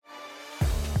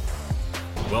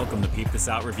Welcome to Peep This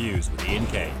Out Reviews with Ian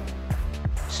K.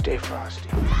 Stay frosty.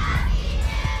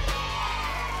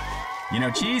 You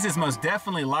know, cheese is most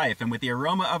definitely life, and with the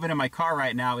aroma of it in my car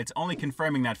right now, it's only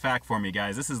confirming that fact for me,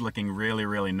 guys. This is looking really,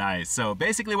 really nice. So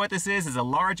basically what this is a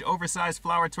large oversized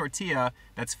flour tortilla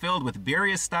that's filled with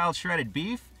birria-style shredded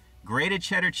beef, grated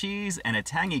cheddar cheese, and a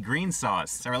tangy green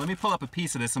sauce. All right, let me pull up a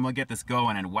piece of this and we'll get this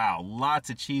going, and wow, lots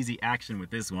of cheesy action with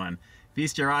this one.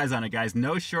 Feast your eyes on it, guys.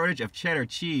 No shortage of cheddar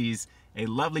cheese, a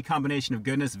lovely combination of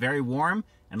goodness, very warm,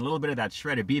 and a little bit of that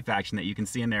shredded beef action that you can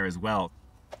see in there as well.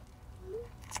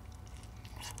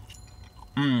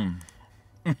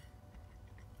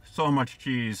 So much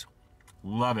cheese.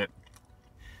 Love it.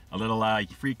 A little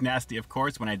freak nasty, of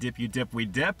course. When I dip, you dip, we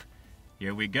dip.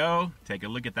 Here we go. Take a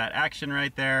look at that action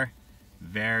right there.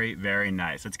 Very, very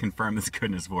nice. Let's confirm this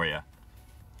goodness for you.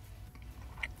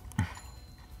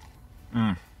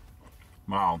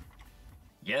 Wow.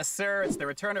 Yes, sir. It's the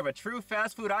return of a true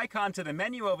fast food icon to the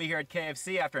menu over here at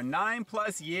KFC after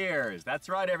 9+ years. That's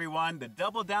right, everyone. The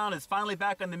Double Down is finally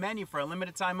back on the menu for a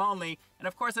limited time only. And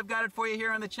of course, I've got it for you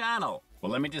here on the channel.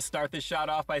 Well, let me just start this shot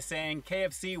off by saying,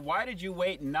 KFC, why did you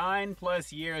wait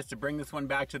 9+ years to bring this one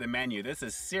back to the menu? This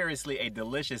is seriously a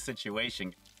delicious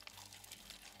situation.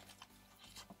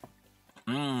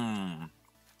 Ooh.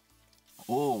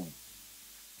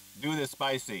 Do this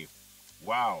spicy.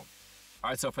 Wow. All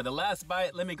right, so for the last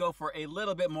bite, let me go for a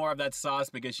little bit more of that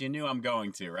sauce because you knew I'm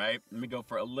going to, right? Let me go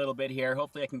for a little bit here.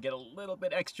 Hopefully I can get a little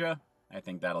bit extra. I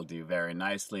think that'll do very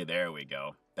nicely. There we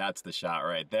go. That's the shot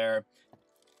right there.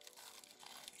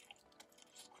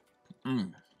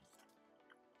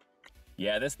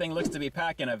 Yeah, this thing looks to be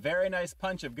packing a very nice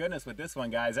punch of goodness with this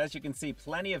one, guys. As you can see,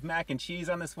 plenty of mac and cheese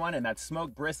on this one and that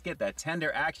smoked brisket, that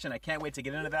tender action. I can't wait to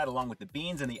get into that along with the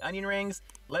beans and the onion rings.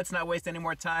 Let's not waste any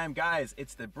more time. Guys,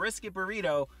 it's the brisket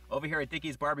burrito over here at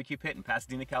Dickey's Barbecue Pit in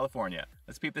Pasadena, California.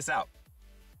 Let's peep this out.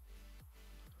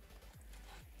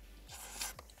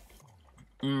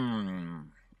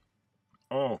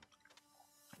 Oh.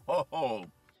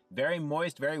 Very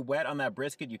moist, very wet on that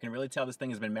brisket. You can really tell this thing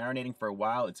has been marinating for a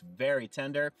while. It's very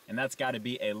tender, and that's got to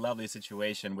be a lovely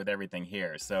situation with everything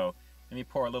here. So let me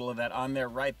pour a little of that on there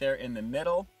right there in the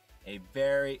middle. A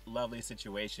very lovely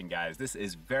situation, guys. This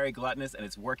is very gluttonous, and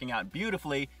it's working out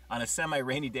beautifully on a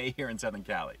semi-rainy day here in Southern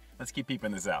Cali. Let's keep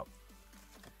peeping this out.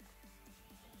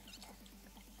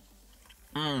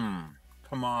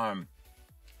 Come on.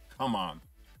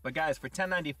 But guys, for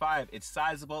 $10.95, it's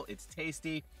sizable, it's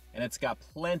tasty, and it's got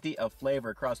plenty of flavor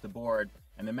across the board,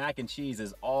 and the mac and cheese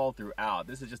is all throughout.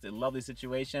 This is just a lovely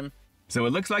situation. So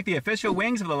it looks like the official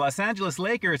wings of the Los Angeles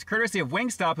Lakers, courtesy of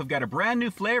Wingstop, have got a brand new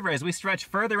flavor as we stretch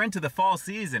further into the fall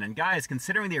season. And guys,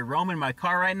 considering the aroma in my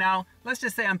car right now, let's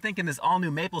just say I'm thinking this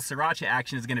all-new maple sriracha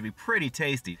action is gonna be pretty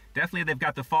tasty. Definitely they've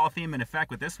got the fall theme in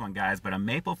effect with this one, guys, but a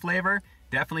maple flavor,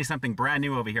 definitely something brand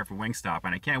new over here for Wingstop,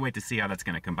 and I can't wait to see how that's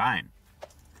gonna combine.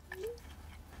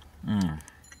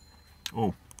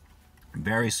 Oh,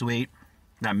 very sweet.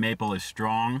 That maple is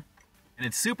strong. And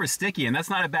it's super sticky, and that's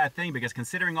not a bad thing because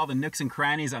considering all the nooks and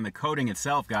crannies on the coating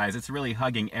itself, guys, it's really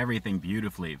hugging everything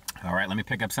beautifully. All right, let me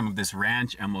pick up some of this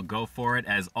ranch and we'll go for it.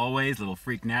 As always, little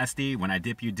freak nasty. When I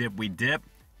dip, you dip, we dip.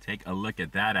 Take a look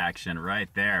at that action right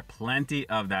there. Plenty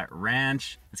of that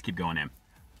ranch. Let's keep going in.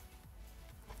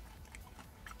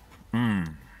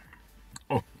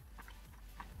 Oh,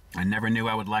 I never knew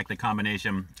I would like the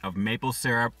combination of maple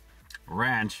syrup,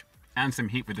 ranch, and some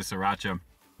heat with the sriracha.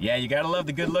 Yeah, you gotta love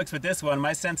the good looks with this one.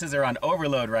 My senses are on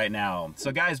overload right now.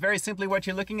 So guys, very simply what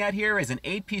you're looking at here is an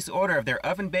 8-piece order of their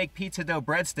oven-baked pizza dough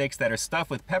breadsticks that are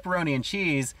stuffed with pepperoni and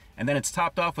cheese, and then it's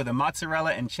topped off with a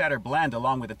mozzarella and cheddar blend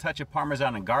along with a touch of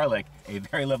Parmesan and garlic. A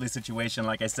very lovely situation,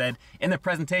 like I said. In the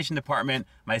presentation department,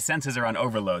 my senses are on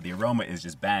overload. The aroma is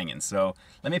just banging. So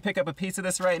let me pick up a piece of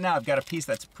this right now. I've got a piece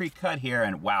that's pre-cut here,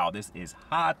 and wow, this is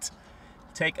hot.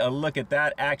 Take a look at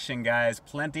that action, guys.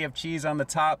 Plenty of cheese on the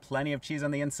top, plenty of cheese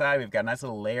on the inside. We've got a nice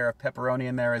little layer of pepperoni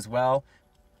in there as well.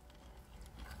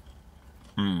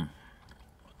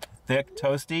 Thick,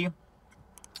 toasty,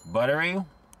 buttery,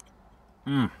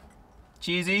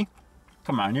 cheesy.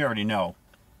 Come on, you already know.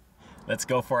 Let's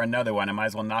go for another one. I might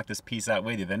as well knock this piece out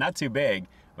with you. They're not too big,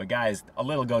 but guys, a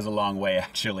little goes a long way,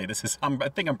 actually. I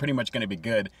think I'm pretty much gonna be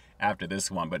good after this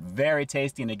one, but very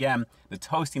tasty. And again, the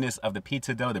toastiness of the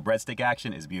pizza dough, the breadstick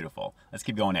action is beautiful. Let's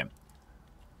keep going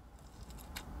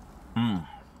in.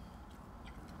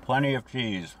 Plenty of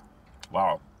cheese.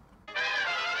 Wow.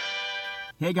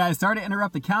 Hey guys, sorry to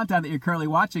interrupt the countdown that you're currently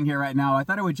watching here right now. I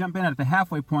thought I would jump in at the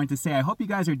halfway point to say I hope you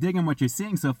guys are digging what you're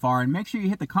seeing so far, and make sure you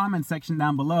hit the comment section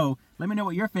down below. Let me know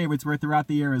what your favorites were throughout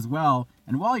the year as well.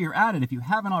 And while you're at it, if you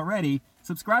haven't already,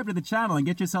 subscribe to the channel and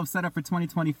get yourself set up for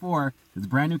 2024. There's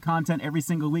brand new content every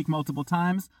single week multiple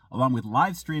times, along with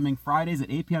live streaming Fridays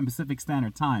at 8 p.m. Pacific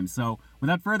Standard Time. So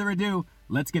without further ado,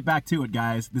 let's get back to it,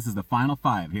 guys. This is the final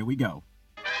 5. Here we go.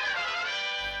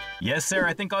 Yes, sir.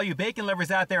 I think all you bacon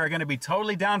lovers out there are going to be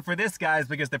totally down for this, guys,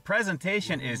 because the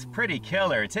presentation is pretty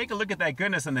killer. Take a look at that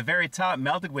goodness on the very top,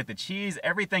 melted with the cheese.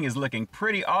 Everything is looking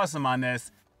pretty awesome on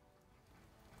this.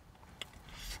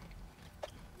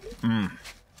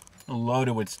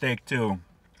 Loaded with steak, too.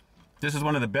 This is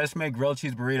one of the best made grilled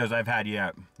cheese burritos I've had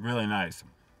yet. Really nice.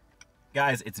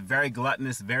 Guys, it's very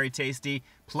gluttonous, very tasty.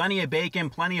 Plenty of bacon,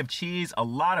 plenty of cheese, a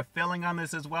lot of filling on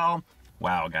this as well.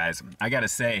 Wow, guys, I gotta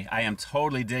say, I am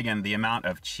totally digging the amount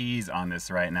of cheese on this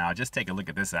right now. Just take a look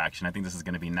at this action. I think this is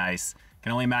gonna be nice.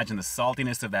 Can only imagine the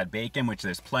saltiness of that bacon, which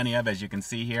there's plenty of, as you can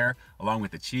see here, along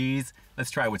with the cheese. Let's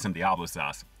try it with some Diablo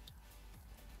sauce.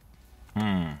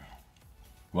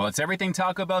 Well, it's everything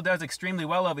Taco Bell does extremely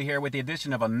well over here, with the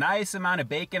addition of a nice amount of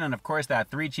bacon and, of course,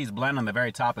 that 3-cheese blend on the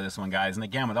very top of this one, guys. And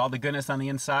again, with all the goodness on the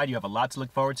inside, you have a lot to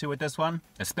look forward to with this one,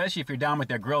 especially if you're down with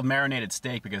their grilled marinated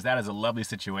steak, because that is a lovely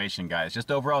situation, guys. Just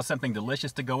overall something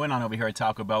delicious to go in on over here at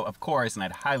Taco Bell, of course, and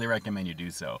I'd highly recommend you do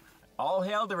so. All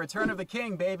hail the return of the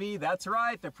king, baby. That's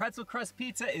right. The pretzel crust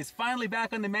pizza is finally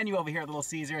back on the menu over here at Little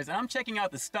Caesars, and I'm checking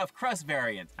out the stuffed crust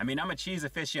variant. I mean, I'm a cheese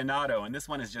aficionado, and this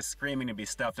one is just screaming to be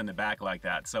stuffed in the back like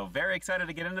that. So very excited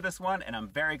to get into this one, and I'm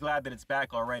very glad that it's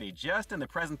back already, just in the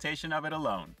presentation of it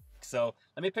alone. So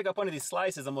let me pick up one of these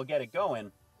slices and we'll get it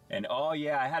going. And oh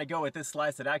yeah, I had to go with this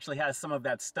slice that actually has some of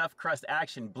that stuffed crust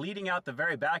action bleeding out the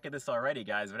very back of this already,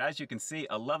 guys. But as you can see,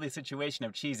 a lovely situation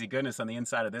of cheesy goodness on the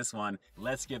inside of this one.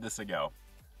 Let's give this a go.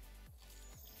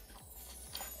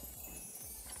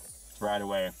 Right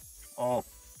away. Oh,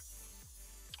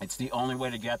 it's the only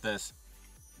way to get this.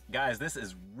 Guys, this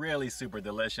is really super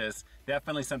delicious.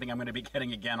 Definitely something I'm going to be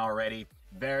getting again already.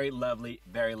 Very lovely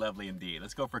indeed.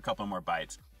 Let's go for a couple more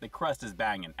bites. The crust is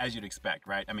banging, as you'd expect,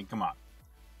 right? I mean, come on.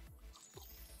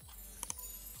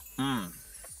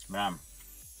 Man,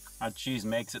 how cheese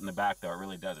makes it in the back though, it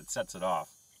really does. It sets it off.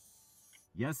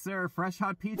 Yes, sir. Fresh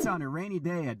hot pizza on a rainy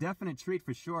day, a definite treat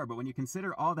for sure. But when you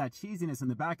consider all that cheesiness in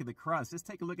the back of the crust, just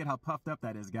take a look at how puffed up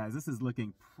that is, guys. This is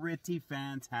looking pretty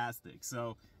fantastic.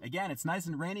 So again, it's nice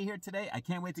and rainy here today. I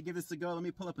can't wait to give this a go. Let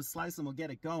me pull up a slice and we'll get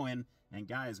it going. And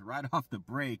guys, right off the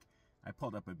break, I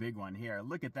pulled up a big one here.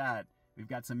 Look at that. We've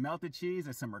got some melted cheese.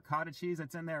 There's some ricotta cheese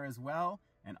that's in there as well.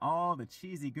 And all the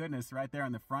cheesy goodness right there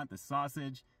in the front, the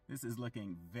sausage. This is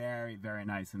looking very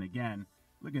nice. And again,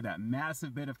 look at that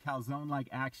massive bit of calzone-like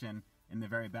action in the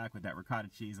very back with that ricotta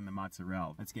cheese and the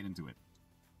mozzarella. Let's get into it.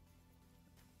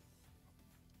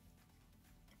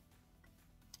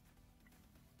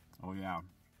 Oh yeah.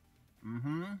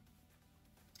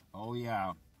 Oh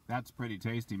yeah. That's pretty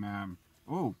tasty, man.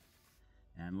 Ooh.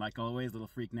 And like always, little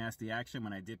freak nasty action.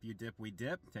 When I dip, you dip, we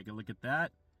dip. Take a look at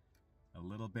that. A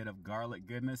little bit of garlic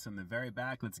goodness in the very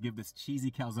back. Let's give this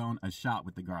cheesy calzone a shot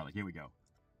with the garlic. Here we go.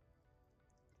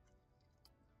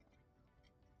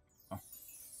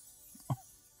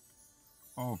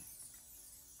 Oh.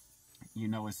 You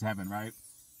know it's heaven, right?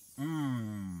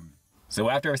 So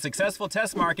after a successful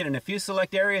test market in a few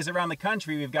select areas around the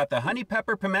country, we've got the honey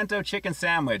pepper pimento chicken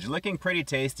sandwich, looking pretty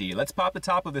tasty. Let's pop the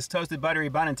top of this toasted buttery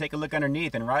bun and take a look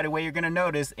underneath, and right away you're going to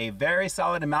notice a very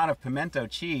solid amount of pimento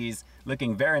cheese,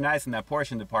 looking very nice in that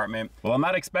portion department. Well, I'm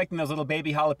not expecting those little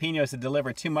baby jalapenos to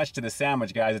deliver too much to the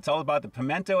sandwich, guys. It's all about the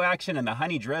pimento action and the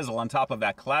honey drizzle on top of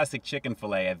that classic chicken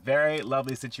fillet. A very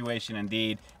lovely situation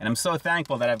indeed, and I'm so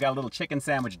thankful that I've got a little chicken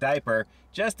sandwich diaper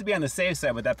just to be on the safe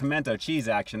side with that pimento cheese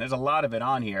action. There's a lot of it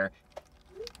on here.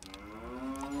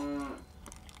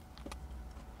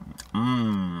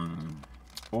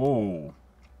 Oh.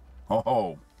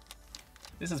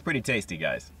 This is pretty tasty,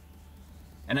 guys.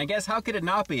 And I guess how could it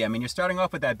not be? I mean, you're starting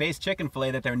off with that base chicken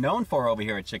fillet that they're known for over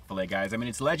here at Chick-fil-A, guys. I mean,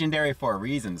 it's legendary for a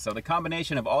reason. So the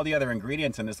combination of all the other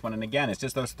ingredients in this one, and again, it's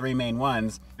just those 3 main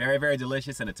ones, very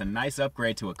delicious, and it's a nice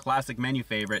upgrade to a classic menu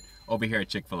favorite over here at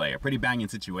Chick-fil-A. A pretty banging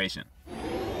situation.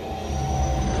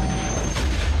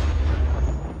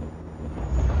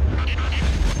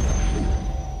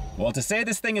 Well, to say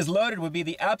this thing is loaded would be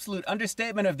the absolute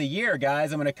understatement of the year,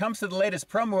 guys. And when it comes to the latest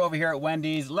promo over here at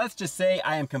Wendy's, let's just say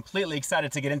I am completely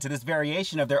excited to get into this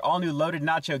variation of their all-new loaded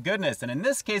nacho goodness. And in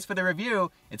this case, for the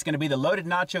review, it's going to be the loaded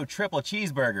nacho triple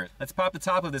cheeseburger. Let's pop the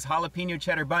top of this jalapeno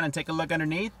cheddar bun and take a look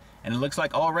underneath. And it looks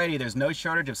like already there's no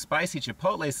shortage of spicy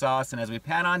chipotle sauce. And as we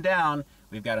pan on down,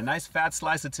 We've got a nice fat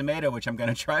slice of tomato, which I'm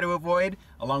gonna try to avoid,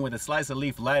 along with a slice of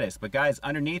leaf lettuce. But guys,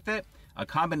 underneath it, a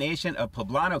combination of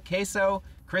poblano queso,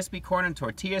 crispy corn and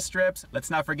tortilla strips. Let's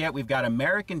not forget we've got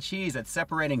American cheese that's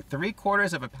separating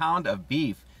 3/4 of a pound of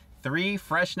beef. 3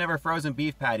 fresh, never frozen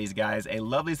beef patties, guys. A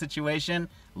lovely situation.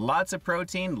 Lots of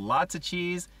protein, lots of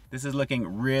cheese. This is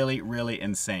looking really, really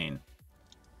insane.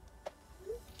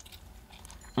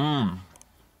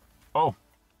 Oh,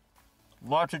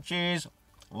 lots of cheese,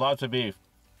 lots of beef.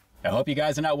 I hope you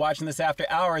guys are not watching this after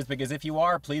hours, because if you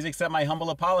are, please accept my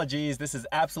humble apologies. This is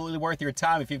absolutely worth your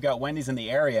time if you've got Wendy's in the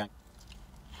area.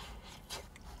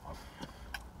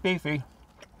 Beefy.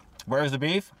 Where's the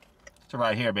beef? It's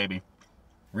right here, baby.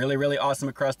 Really, really awesome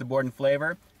across the board in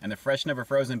flavor, and the fresh, never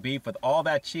frozen beef with all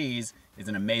that cheese is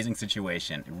an amazing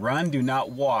situation. Run, do not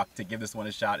walk to give this one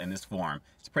a shot in this form.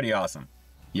 It's pretty awesome.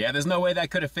 Yeah, there's no way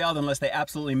that could have failed unless they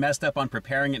absolutely messed up on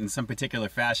preparing it in some particular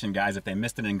fashion, guys. If they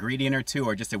missed an ingredient or two,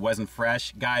 or just it wasn't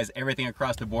fresh. Guys, everything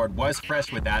across the board was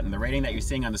fresh with that, and the rating that you're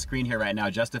seeing on the screen here right now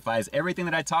justifies everything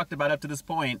that I talked about up to this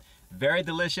point. Very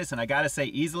delicious, and I gotta say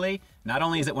easily, not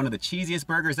only is it one of the cheesiest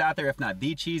burgers out there, if not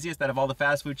the cheesiest out of all the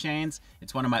fast food chains,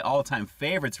 it's one of my all-time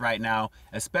favorites right now,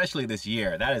 especially this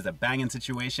year. That is a banging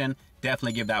situation.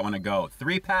 Definitely give that one a go.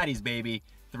 3 patties, baby.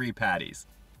 3 patties.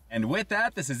 And with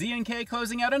that, this is Ian K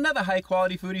closing out another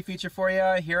high-quality foodie feature for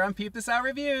you here on Peep This Out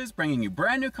Reviews, bringing you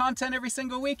brand new content every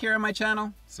single week here on my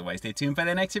channel. So stay tuned for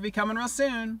the next review coming real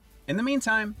soon. In the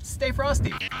meantime, stay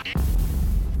frosty.